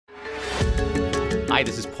Hi,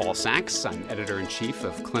 this is Paul Sachs. I'm editor-in-chief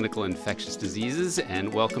of Clinical Infectious Diseases,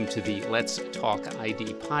 and welcome to the Let's Talk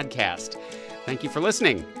ID podcast. Thank you for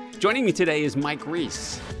listening. Joining me today is Mike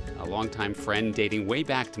Reiss, a longtime friend dating way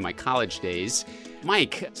back to my college days.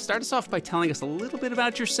 Mike, start us off by telling us a little bit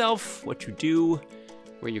about yourself, what you do,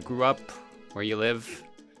 where you grew up, where you live.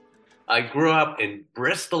 I grew up in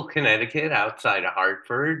Bristol, Connecticut, outside of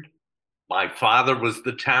Hartford. My father was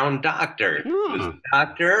the town doctor. He was a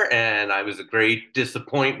doctor, and I was a great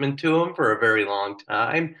disappointment to him for a very long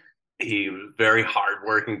time. He was a very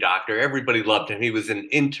hardworking doctor. Everybody loved him. He was an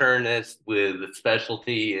internist with a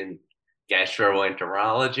specialty in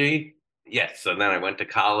gastroenterology. Yes, so then I went to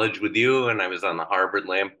college with you, and I was on the Harvard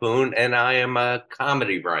Lampoon, and I am a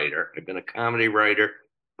comedy writer. I've been a comedy writer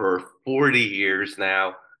for 40 years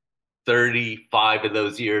now. 35 of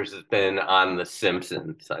those years has been on The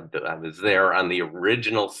Simpsons. I was there on the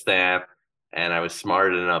original staff, and I was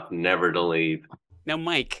smart enough never to leave. Now,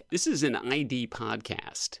 Mike, this is an ID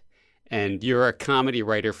podcast, and you're a comedy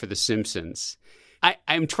writer for The Simpsons.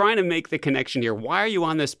 I'm trying to make the connection here. Why are you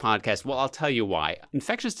on this podcast? Well, I'll tell you why.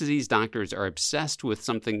 Infectious disease doctors are obsessed with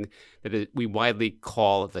something that we widely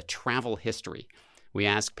call the travel history. We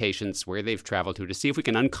ask patients where they've traveled to see if we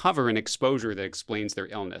can uncover an exposure that explains their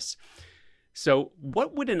illness. So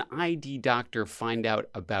what would an ID doctor find out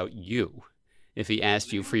about you if he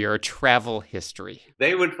asked you for your travel history?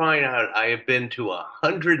 They would find out I have been to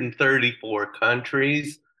 134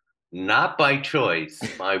 countries, not by choice.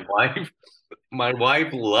 My wife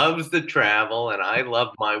loves to travel, and I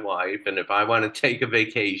love my wife. And if I want to take a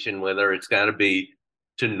vacation with her, it's got to be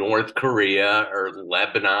to North Korea or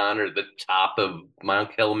Lebanon or the top of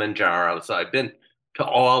Mount Kilimanjaro. So I've been to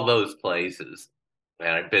all those places. And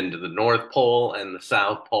I've been to the North Pole and the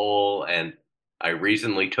South Pole. And I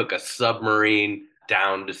recently took a submarine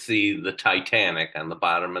down to see the Titanic on the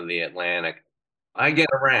bottom of the Atlantic. I get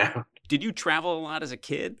around. Did you travel a lot as a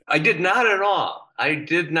kid? I did not at all. I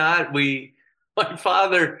did not. My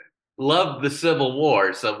father loved the Civil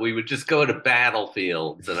War, so we would just go to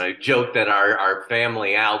battlefields. And I joke that our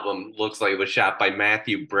family album looks like it was shot by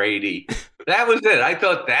Matthew Brady. That was it. I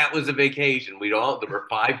thought that was a vacation. There were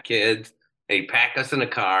 5 kids. They'd pack us in a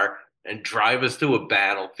car and drive us to a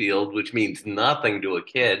battlefield, which means nothing to a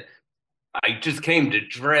kid. I just came to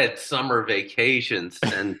dread summer vacations,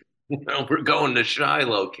 and we're going to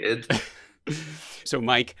Shiloh, kids. So,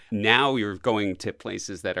 Mike, now you're going to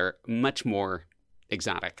places that are much more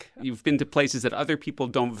exotic. You've been to places that other people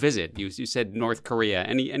don't visit. You said North Korea.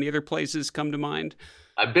 Any other places come to mind?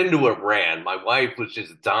 I've been to Iran. My wife was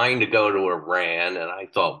just dying to go to Iran, and I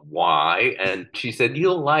thought, why? And she said,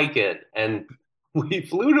 you'll like it. And we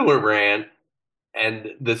flew to Iran,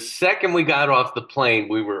 and the second we got off the plane,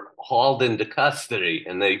 we were hauled into custody,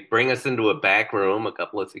 and they bring us into a back room, a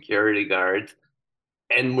couple of security guards,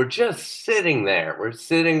 and we're just sitting there. We're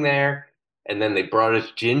sitting there. And then they brought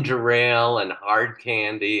us ginger ale and hard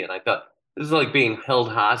candy. And I thought, this is like being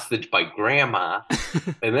held hostage by grandma.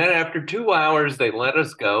 And then after 2 hours, they let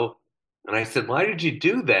us go. And I said, why did you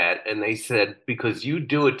do that? And they said, because you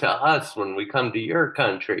do it to us when we come to your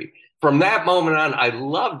country. From that moment on, I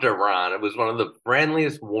loved Iran. It was one of the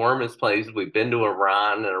friendliest, warmest places. We've been to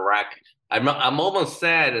Iran and Iraq. I'm almost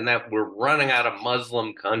sad in that we're running out of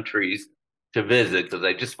Muslim countries to visit because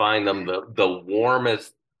I just find them the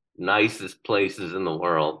warmest, nicest places in the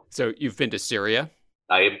world. So you've been to Syria?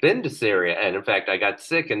 I have been to Syria. And in fact, I got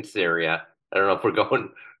sick in Syria. I don't know if we're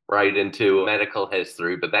going right into medical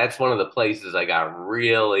history, but that's one of the places I got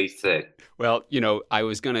really sick. Well, I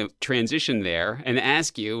was going to transition there and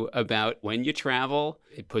ask you about when you travel,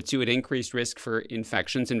 it puts you at increased risk for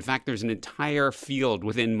infections. In fact, there's an entire field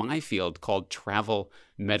within my field called travel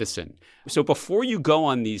medicine. So before you go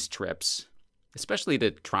on these trips, especially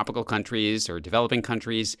to tropical countries or developing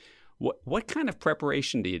countries, what kind of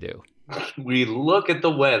preparation do you do? We look at the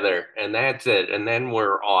weather, and that's it, and then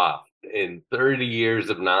we're off. In 30 years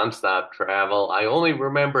of nonstop travel, I only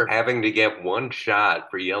remember having to get one shot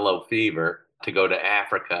for yellow fever to go to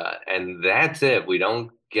Africa, and that's it. We don't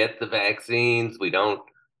get the vaccines. We don't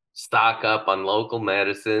stock up on local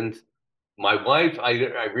medicines. My wife,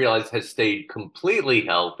 I realize, has stayed completely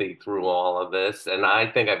healthy through all of this, and I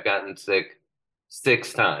think I've gotten sick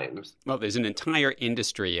 6 times. Well, there's an entire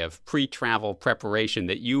industry of pre-travel preparation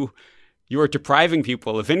that you are depriving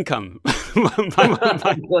people of income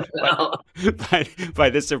by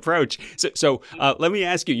this approach. So let me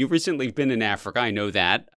ask you, you've recently been in Africa. I know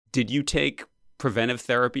that. Did you take preventive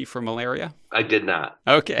therapy for malaria? I did not.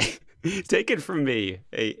 Okay. Take it from me,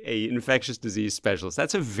 a infectious disease specialist.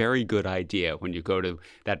 That's a very good idea when you go to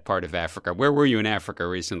that part of Africa. Where were you in Africa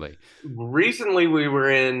recently? Recently, we were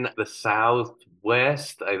in the South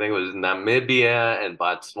west. I think it was Namibia and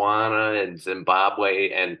Botswana and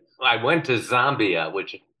Zimbabwe. And I went to Zambia,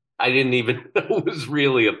 which I didn't even know was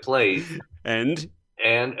really a place. And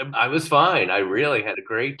And I was fine. I really had a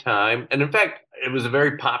great time. And in fact, it was a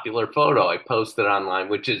very popular photo I posted online,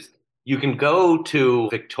 which is you can go to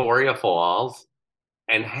Victoria Falls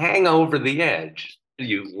and hang over the edge.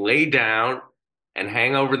 You lay down and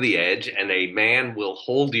hang over the edge, and a man will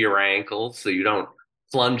hold your ankles so you don't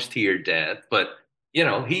plunge to your death. But,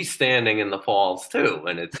 he's standing in the falls too,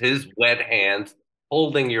 and it's his wet hands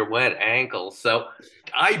holding your wet ankles. So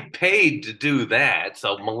I paid to do that.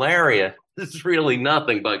 So malaria is really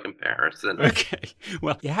nothing by comparison. okay.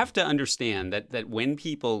 Well, you have to understand that when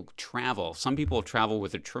people travel, some people travel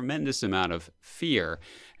with a tremendous amount of fear.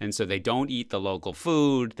 And so they don't eat the local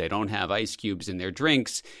food. They don't have ice cubes in their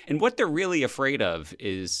drinks. And what they're really afraid of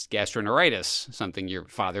is gastroenteritis, something your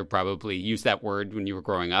father probably used that word when you were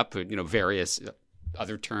growing up, various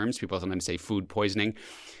other terms. People sometimes say food poisoning.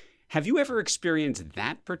 Have you ever experienced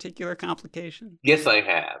that particular complication? Yes, I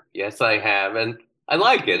have. Yes, I have. And I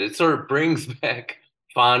like it. It sort of brings back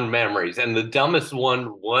fond memories. And the dumbest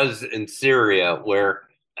one was in Syria, where,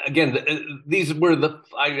 again, these were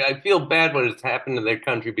I feel bad when it's happened in their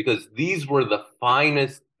country because these were the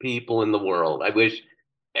finest people in the world. I wish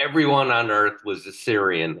everyone on earth was a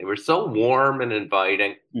Syrian. They were so warm and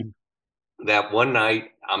inviting that one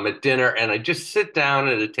night I'm at dinner and I just sit down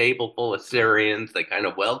at a table full of Syrians. They kind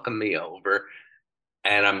of welcome me over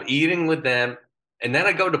and I'm eating with them. And then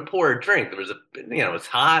I go to pour a drink. There was it's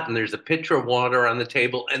hot and there's a pitcher of water on the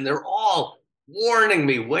table and they're all warning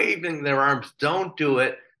me, waving their arms, don't do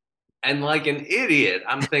it. And like an idiot,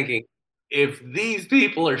 I'm thinking, if these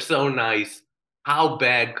people are so nice, how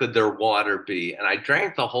bad could their water be? And I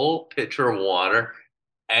drank the whole pitcher of water.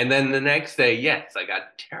 And then the next day, yes, I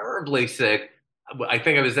got terribly sick. I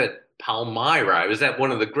think I was at Palmyra. I was at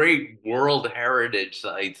one of the great World Heritage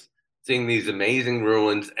sites, seeing these amazing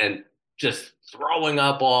ruins and just throwing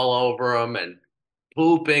up all over them and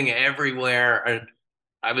pooping everywhere. And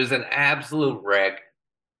I was an absolute wreck.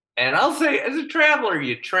 And I'll say, as a traveler,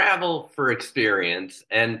 you travel for experience.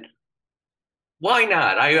 And why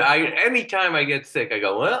not? Anytime I get sick, I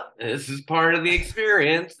go, well, this is part of the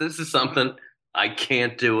experience. This is something I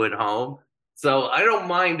can't do at home. So I don't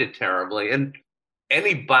mind it terribly. And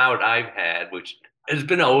any bout I've had, which has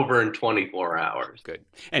been over in 24 hours. Good.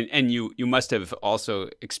 And you must have also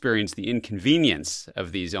experienced the inconvenience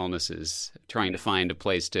of these illnesses, trying to find a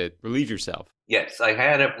place to relieve yourself. Yes, I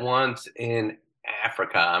had it once in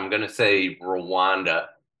Africa. I'm going to say Rwanda,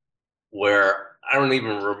 where I don't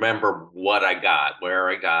even remember what I got, where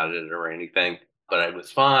I got it or anything, but I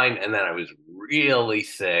was fine. And then I was really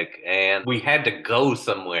sick and we had to go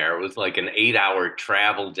somewhere. It was like an 8-hour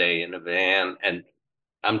travel day in a van. And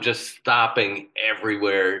I'm just stopping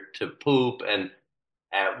everywhere to poop. And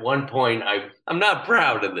at one point, I'm not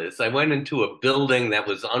proud of this. I went into a building that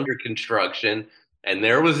was under construction and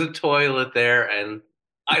there was a toilet there. And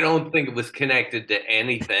I don't think it was connected to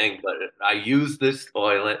anything, but I used this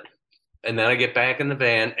toilet. And then I get back in the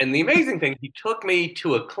van. And the amazing thing, he took me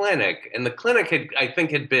to a clinic. And the clinic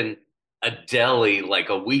had been a deli like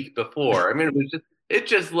a week before. I mean,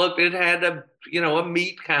 it had a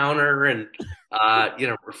meat counter and,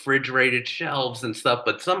 refrigerated shelves and stuff.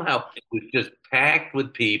 But somehow it was just packed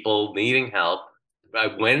with people needing help. I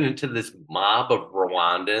went into this mob of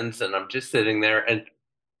Rwandans and I'm just sitting there and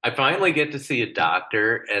I finally get to see a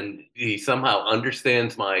doctor and he somehow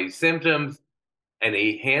understands my symptoms and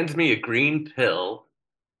he hands me a green pill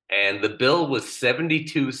and the bill was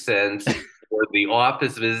 72 cents for the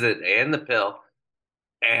office visit and the pill.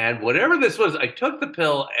 And whatever this was, I took the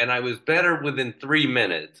pill and I was better within 3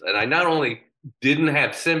 minutes. And I not only didn't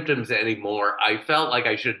have symptoms anymore, I felt like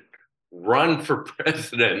I should run for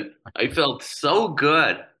president. I felt so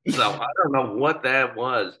good. So I don't know what that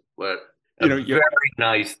was, but very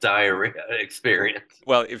nice diarrhea experience.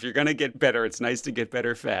 Well, if you're going to get better, it's nice to get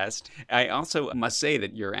better fast. I also must say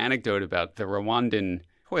that your anecdote about the Rwandan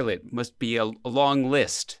toilet must be a long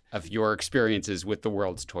list of your experiences with the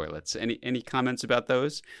world's toilets. Any comments about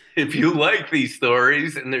those? If you like these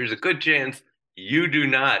stories, and there's a good chance you do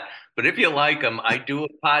not, but if you like them, I do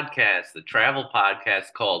a podcast, a travel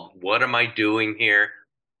podcast called What Am I Doing Here?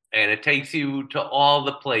 And it takes you to all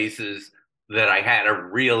the places that I had a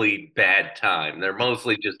really bad time. They're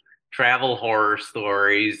mostly just travel horror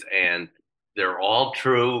stories, and they're all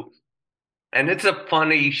true. And it's a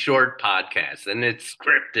funny, short podcast, and it's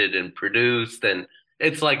scripted and produced, and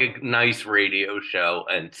it's like a nice radio show.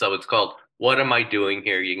 And so it's called What Am I Doing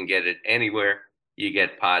Here? You can get it anywhere you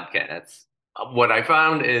get podcasts. What I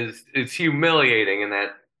found is it's humiliating in that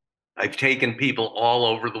I've taken people all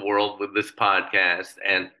over the world with this podcast,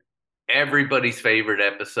 and everybody's favorite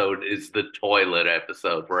episode is the toilet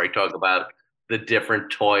episode where I talk about the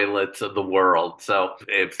different toilets of the world. So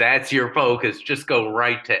if that's your focus, just go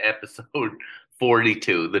right to episode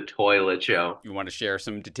 42, the toilet show. You want to share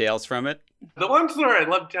some details from it? The one story I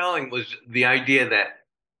love telling was the idea that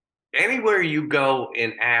anywhere you go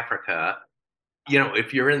in Africa,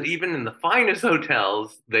 if you're even in the finest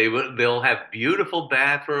hotels, they'll have beautiful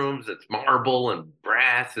bathrooms. It's marble and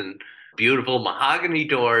brass and beautiful mahogany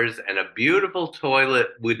doors and a beautiful toilet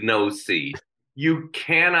with no seat. You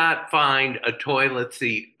cannot find a toilet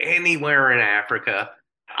seat anywhere in Africa.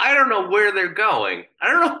 I don't know where they're going. I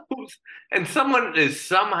don't know and someone is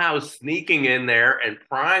somehow sneaking in there and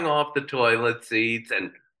prying off the toilet seats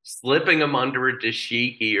and slipping them under a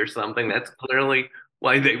dashiki or something. That's clearly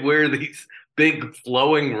why they wear these big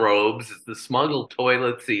flowing robes, is to smuggle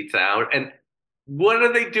toilet seats out. And what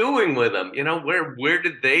are they doing with them? Where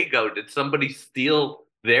did they go? Did somebody steal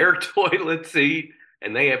their toilet seat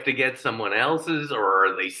and they have to get someone else's, or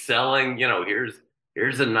are they selling,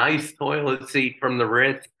 here's a nice toilet seat from the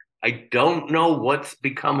Ritz. I don't know what's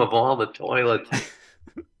become of all the toilets.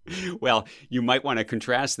 Well, you might want to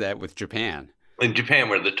contrast that with Japan. In Japan,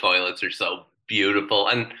 where the toilets are so beautiful.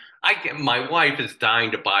 And my wife is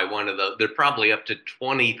dying to buy one of those. They're probably up to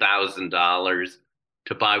 $20,000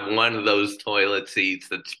 to buy one of those toilet seats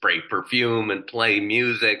that spray perfume and play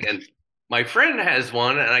music. And my friend has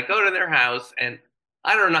one, and I go to their house, and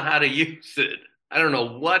I don't know how to use it. I don't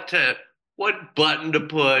know what button to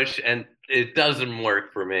push, and it doesn't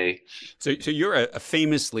work for me. So you're a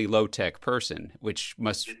famously low-tech person, which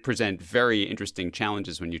must present very interesting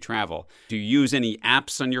challenges when you travel. Do you use any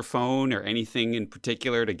apps on your phone or anything in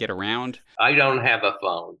particular to get around? I don't have a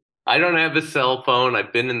phone. I don't have a cell phone.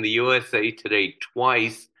 I've been in the USA Today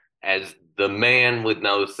twice as the man with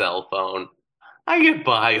no cell phone. I get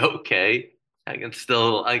by okay. I can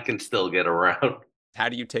still get around. How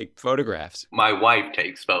do you take photographs? My wife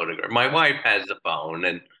takes photographs. My wife has a phone,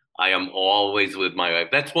 and I am always with my wife.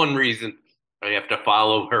 That's one reason I have to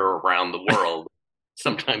follow her around the world.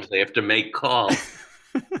 Sometimes I have to make calls.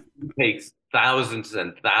 She takes thousands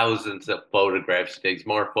and thousands of photographs. She takes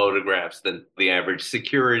more photographs than the average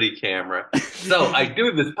security camera. So I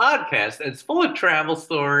do this podcast, and it's full of travel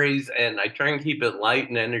stories, and I try and keep it light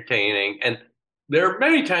and entertaining. And there are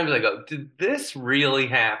many times I go, did this really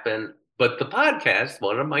happen? But the podcast,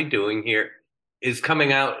 What Am I Doing Here, is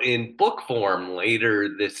coming out in book form later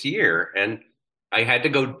this year. And I had to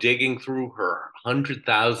go digging through her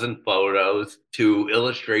 100,000 photos to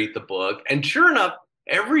illustrate the book. And sure enough,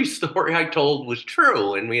 every story I told was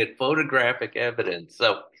true, and we had photographic evidence.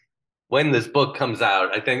 So when this book comes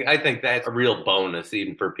out, I think that's a real bonus,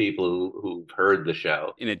 even for people who've heard the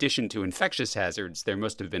show. In addition to infectious hazards, there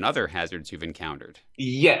must have been other hazards you've encountered.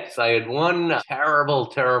 Yes, I had one terrible,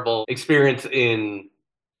 terrible experience in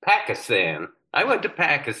Pakistan. I went to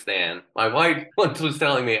Pakistan. My wife once was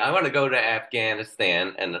telling me, I want to go to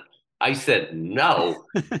Afghanistan. And I said, no.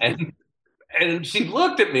 And she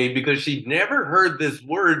looked at me because she'd never heard this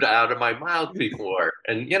word out of my mouth before.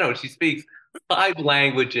 And, she speaks 5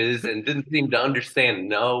 languages and didn't seem to understand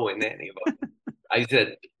no in any of them. I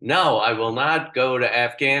said, no, I will not go to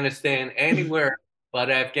Afghanistan anywhere but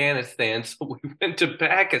Afghanistan. So we went to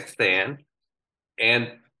Pakistan, and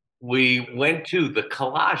we went to the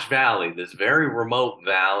Kailash Valley, this very remote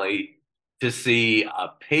valley, to see a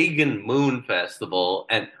pagan moon festival.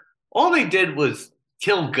 And all they did was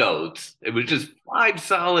kill goats. It was just 5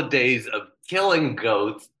 solid days of killing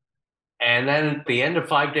goats. And then at the end of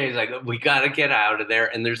 5 days, I go, we got to get out of there.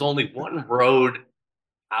 And there's only one road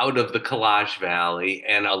out of the Kailash Valley,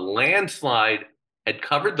 and a landslide had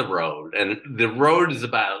covered the road. And the road is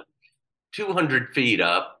about 200 feet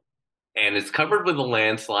up, and it's covered with a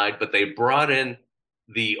landslide, but they brought in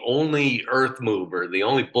the only earth mover, the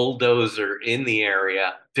only bulldozer in the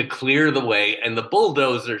area to clear the way. And the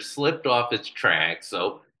bulldozer slipped off its track,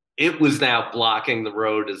 so it was now blocking the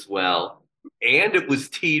road as well. And it was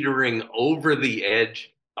teetering over the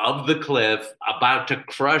edge of the cliff, about to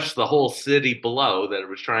crush the whole city below that it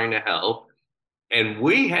was trying to help. And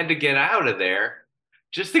we had to get out of there.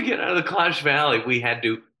 Just to get out of the Kailash Valley, we had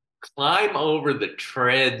to climb over the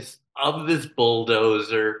treads of this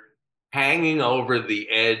bulldozer, hanging over the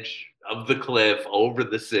edge of the cliff, over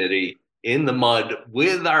the city, in the mud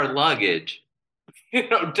with our luggage.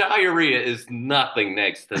 Diarrhea is nothing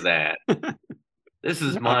next to that. This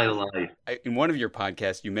is my life. In one of your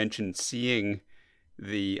podcasts, you mentioned seeing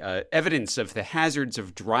the evidence of the hazards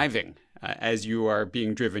of driving as you are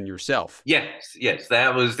being driven yourself. Yes.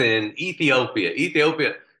 That was in Ethiopia.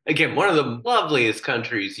 Ethiopia again, one of the loveliest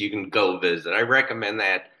countries you can go visit. I recommend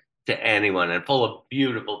that to anyone, and full of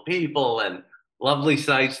beautiful people and lovely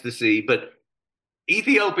sights to see. But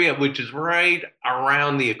Ethiopia, which is right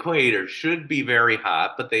around the equator, should be very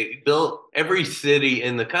hot, but they built every city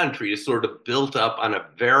in the country is sort of built up on a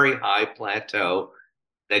very high plateau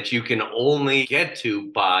that you can only get to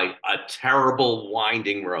by a terrible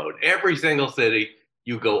winding road. Every single city,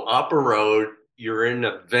 you go up a road, you're in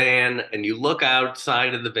a van, and you look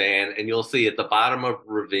outside of the van, and you'll see at the bottom of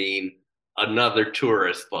a ravine another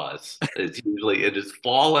tourist bus. It has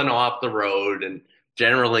fallen off the road and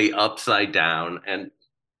generally upside down. And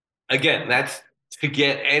again, that's to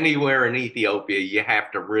get anywhere in Ethiopia, you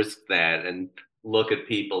have to risk that and look at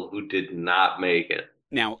people who did not make it.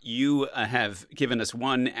 Now, you have given us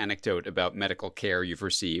one anecdote about medical care you've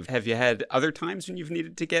received. Have you had other times when you've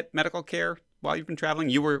needed to get medical care while you've been traveling?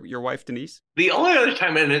 You or your wife, Denise? The only other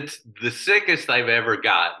time, and it's the sickest I've ever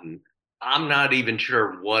gotten, I'm not even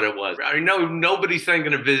sure what it was. I know nobody's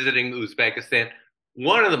thinking of visiting Uzbekistan,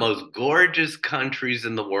 one of the most gorgeous countries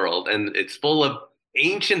in the world, and it's full of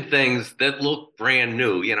ancient things that look brand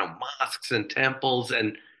new, mosques and temples,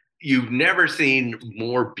 and you've never seen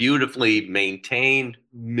more beautifully maintained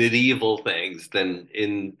medieval things than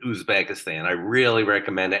in Uzbekistan. I really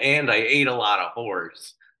recommend it. And I ate a lot of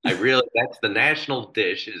horse. That's the national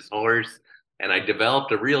dish is horse. And I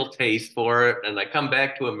developed a real taste for it. And I come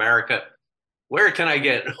back to America. Where can I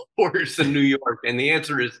get horse in New York? And the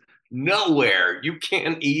answer is nowhere. You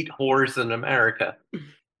can't eat horse in America.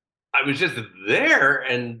 I was just there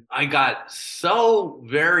and I got so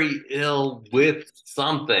very ill with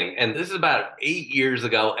something. And this is about 8 years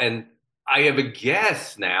ago. And I have a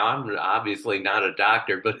guess now. I'm obviously not a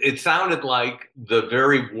doctor, but it sounded like the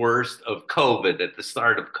very worst of COVID at the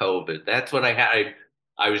start of COVID. That's what I had.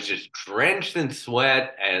 I was just drenched in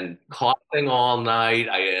sweat and coughing all night.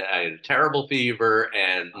 I had a terrible fever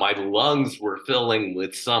and my lungs were filling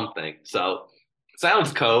with something. So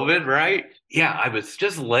sounds COVID, right? Yeah, I was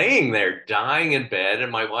just laying there dying in bed.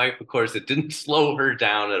 And my wife, of course, it didn't slow her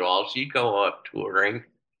down at all. She'd go off touring.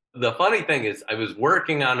 The funny thing is, I was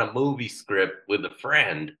working on a movie script with a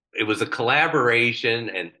friend. It was a collaboration,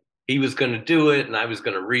 and he was going to do it, and I was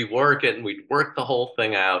going to rework it, and we'd work the whole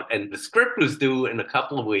thing out. And the script was due in a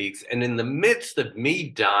couple of weeks. And in the midst of me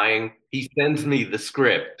dying, he sends me the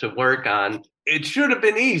script to work on. It should have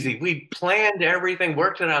been easy. We planned everything,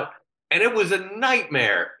 worked it out, and it was a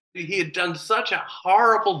nightmare. He had done such a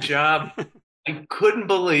horrible job. I couldn't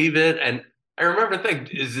believe it. And I remember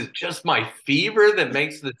thinking, is it just my fever that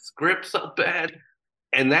makes the script so bad?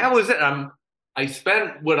 And that was it. I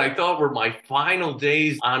spent what I thought were my final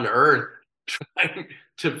days on earth trying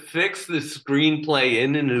to fix the screenplay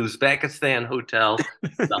in an Uzbekistan hotel,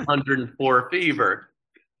 the 104 fever.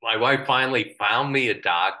 My wife finally found me a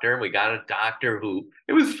doctor. We got a doctor who,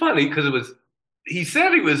 it was funny because he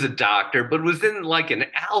said he was a doctor, but was in like an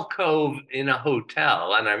alcove in a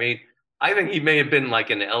hotel. And I mean, I think he may have been like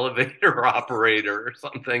an elevator operator or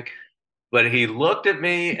something. But he looked at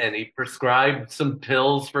me and he prescribed some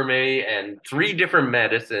pills for me and 3 different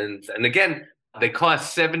medicines. And again, they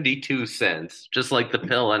cost 72 cents, just like the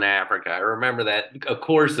pill in Africa. I remember that, a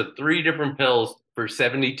course of 3 different pills for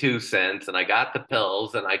 72 cents. And I got the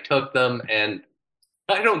pills and I took them, and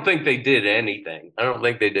I don't think they did anything. I don't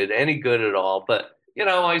think they did any good at all. But,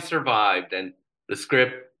 I survived, and the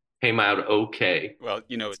script came out okay. Well,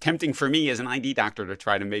 it's tempting for me as an ID doctor to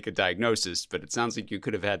try to make a diagnosis, but it sounds like you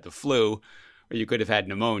could have had the flu or you could have had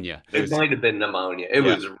pneumonia. It might have been pneumonia. It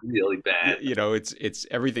was really bad. It's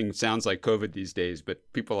everything sounds like COVID these days, but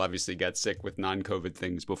people obviously got sick with non-COVID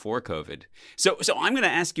things before COVID. So I'm going to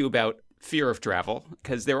ask you about fear of travel,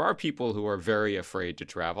 because there are people who are very afraid to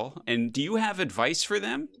travel. And do you have advice for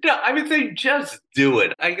them? No, I would say just do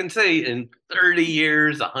it. I can say in 30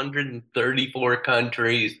 years, 134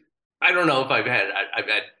 countries, I don't know if I've had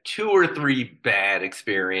 2 or 3 bad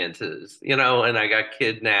experiences, and I got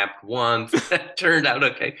kidnapped once. That turned out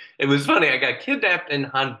okay. It was funny. I got kidnapped in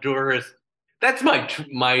Honduras. That's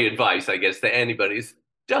my advice, I guess, to anybody is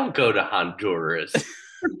don't go to Honduras.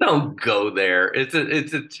 Don't go there. It's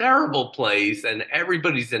a terrible place, and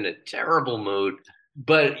everybody's in a terrible mood.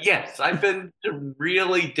 But yes, I've been to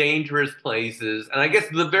really dangerous places, and I guess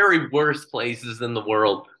the very worst places in the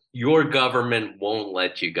world, your government won't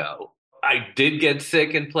let you go. I did get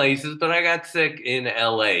sick in places, but I got sick in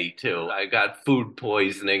LA too. I got food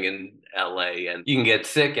poisoning in LA, and you can get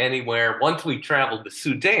sick anywhere. Once we traveled to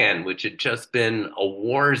Sudan, which had just been a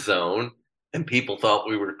war zone, and people thought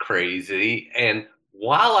we were crazy. And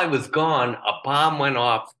while I was gone, a bomb went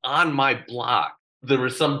off on my block. There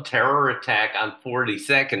was some terror attack on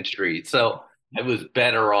 42nd Street. So I was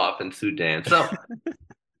better off in Sudan. So,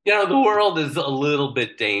 the world is a little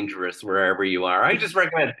bit dangerous wherever you are. I just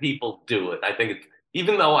recommend people do it. I think it's,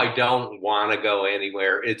 even though I don't want to go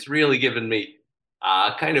anywhere, it's really given me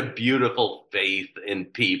kind of beautiful faith in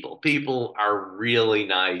people. People are really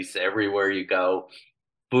nice everywhere you go.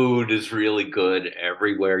 Food is really good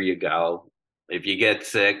everywhere you go. If you get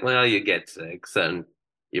sick, well, you get sick, and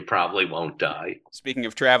you probably won't die. Speaking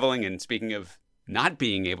of traveling and speaking of not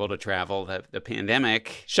being able to travel, the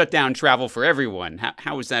pandemic shut down travel for everyone.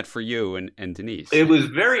 How was that for you and Denise? It was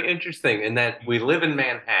very interesting in that we live in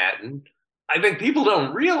Manhattan. I think people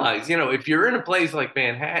don't realize, if you're in a place like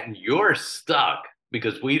Manhattan, you're stuck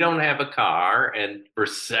because we don't have a car. And for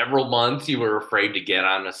several months, you were afraid to get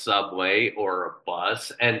on a subway or a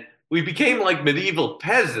bus. And we became like medieval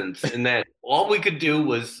peasants in that all we could do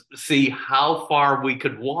was see how far we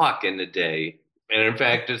could walk in a day. And in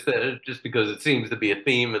fact, just because it seems to be a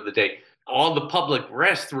theme of the day, all the public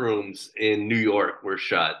restrooms in New York were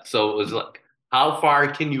shut. So it was like, how far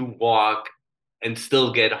can you walk and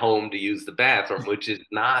still get home to use the bathroom, which is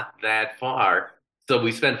not that far. So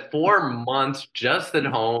we spent 4 months just at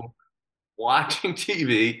home watching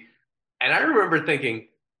TV. And I remember thinking,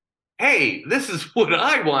 hey, this is what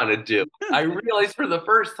I want to do. I realized for the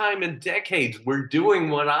first time in decades, we're doing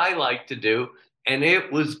what I like to do. And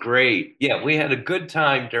it was great. Yeah, we had a good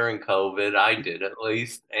time during COVID. I did, at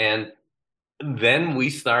least. And then we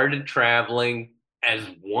started traveling as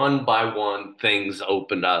one by one things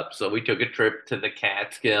opened up. So we took a trip to the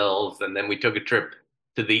Catskills, and then we took a trip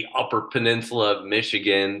to the Upper Peninsula of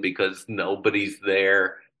Michigan because nobody's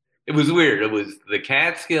there. It was weird. It was the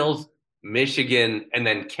Catskills, Michigan, and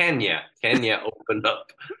then Kenya. Kenya opened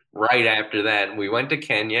up right after that. And we went to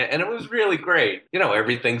Kenya, and it was really great.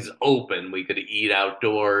 Everything's open. We could eat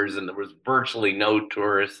outdoors, and there was virtually no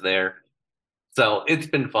tourists there. So it's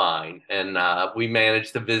been fine. And we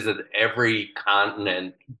managed to visit every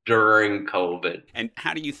continent during COVID. And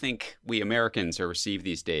how do you think we Americans are received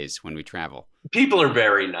these days when we travel? People are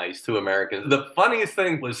very nice to Americans. The funniest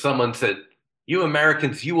thing was someone said, you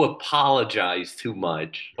Americans, you apologize too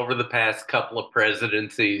much. Over the past couple of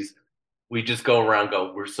presidencies, we just go around and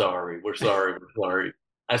go, we're sorry, we're sorry, we're sorry.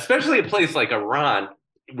 Especially a place like Iran,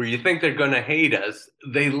 where you think they're going to hate us.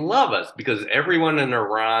 They love us because everyone in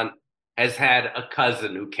Iran has had a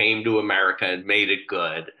cousin who came to America and made it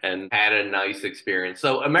good and had a nice experience.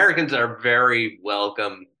 So Americans are very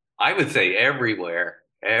welcome, I would say everywhere.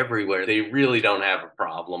 They really don't have a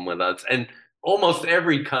problem with us. And almost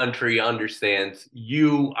every country understands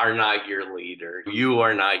you are not your leader. You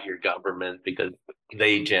are not your government because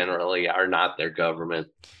they generally are not their government.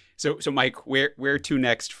 So Mike, where to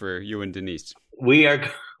next for you and Denise?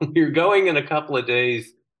 We're going in a couple of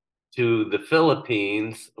days to the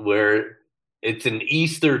Philippines, where it's an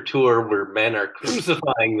Easter tour where men are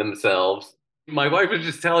crucifying themselves. My wife was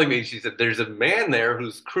just telling me, she said, there's a man there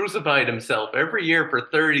who's crucified himself every year for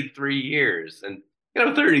 33 years. And,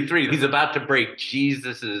 33, he's about to break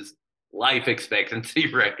Jesus's life expectancy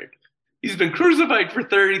record. He's been crucified for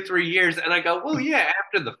 33 years. And I go, well, yeah,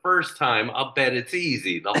 after the first time, I'll bet it's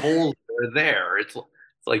easy. The holes are there. It's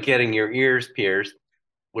like getting your ears pierced.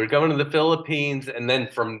 We're going to the Philippines, and then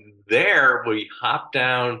from there, we hop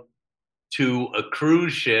down to a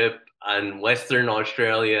cruise ship on Western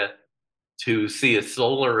Australia to see a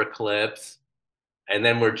solar eclipse. And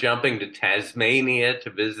then we're jumping to Tasmania to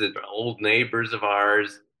visit old neighbors of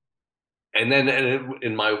ours. And then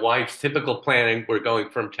in my wife's typical planning, we're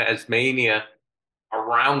going from Tasmania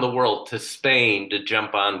around the world to Spain to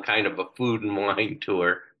jump on kind of a food and wine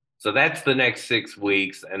tour. So that's the next 6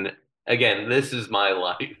 weeks. And again, this is my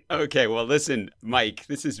life. Okay, well, listen, Mike,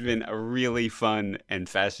 this has been a really fun and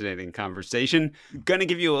fascinating conversation. I'm going to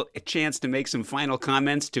give you a chance to make some final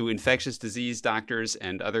comments to infectious disease doctors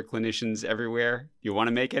and other clinicians everywhere. You want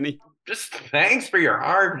to make any? Just thanks for your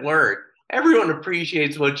hard work. Everyone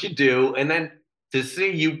appreciates what you do. And then to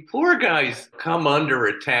see you poor guys come under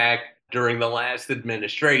attack during the last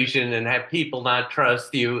administration and have people not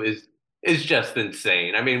trust you is just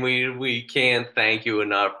insane. I mean, we can't thank you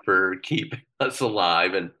enough for keeping us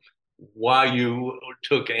alive. And why you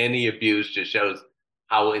took any abuse just shows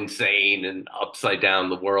how insane and upside down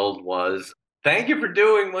the world was. Thank you for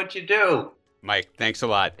doing what you do. Mike, thanks a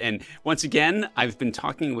lot. And once again, I've been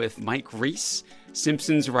talking with Mike Reiss,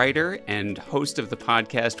 Simpsons writer and host of the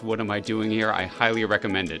podcast, What Am I Doing Here? I highly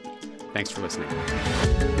recommend it. Thanks for listening.